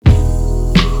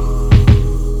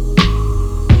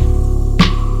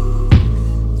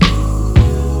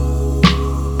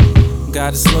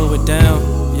gotta slow it down,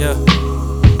 yeah.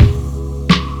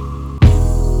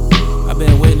 I've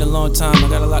been waiting a long time, I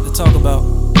got a lot to talk about.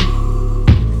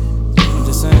 I'm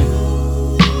just saying.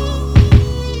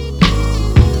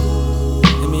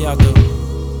 Hit me out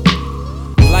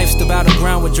though. Life's the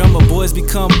battleground where drummer boys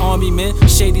become army men.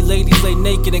 Shady ladies lay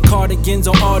naked in cardigans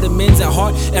on ottomans. At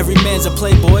heart, every man's a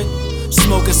playboy.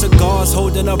 Smoking cigars,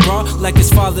 holding a bra like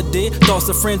his father did. Thoughts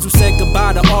of friends who said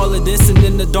goodbye to all of this. And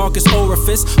in the darkest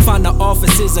orifice, find the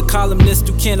offices of columnists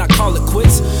who cannot call it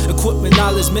quits. Equipment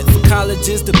knowledge meant for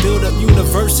colleges to build up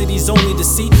universities, only to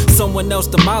see someone else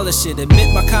demolish it.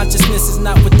 Admit my consciousness is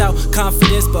not without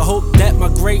confidence, but hope that my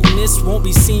greatness won't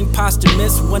be seen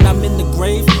posthumous when I'm in the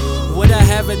grave. Would I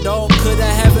have it all? Could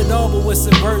I have it all? But what's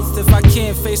it worth if I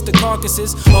can't face the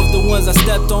carcasses of the ones I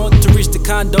stepped on to reach the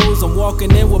condos? I'm walking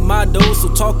in with my dose,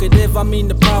 so talkative. I mean,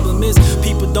 the problem is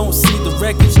people don't see the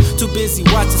wreckage. Too busy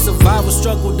watching survivors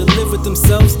struggle to live with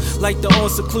themselves, like the on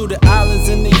secluded islands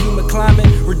in the humid climate.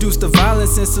 Reduce the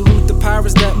violence and salute the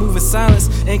pirates that move in silence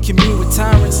and commune with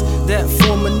tyrants that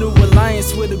form a new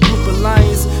alliance with a group of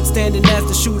lions, standing as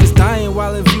the shooters dying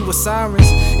while in view of sirens.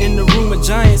 In the room of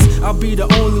giants, I'll be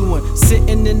the only one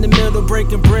sitting in the middle,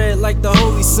 breaking bread like the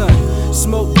Holy Son.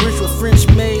 Smoke rich with French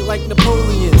made like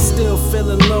Napoleon. Still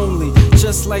feeling lonely,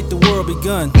 just like the world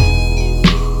begun.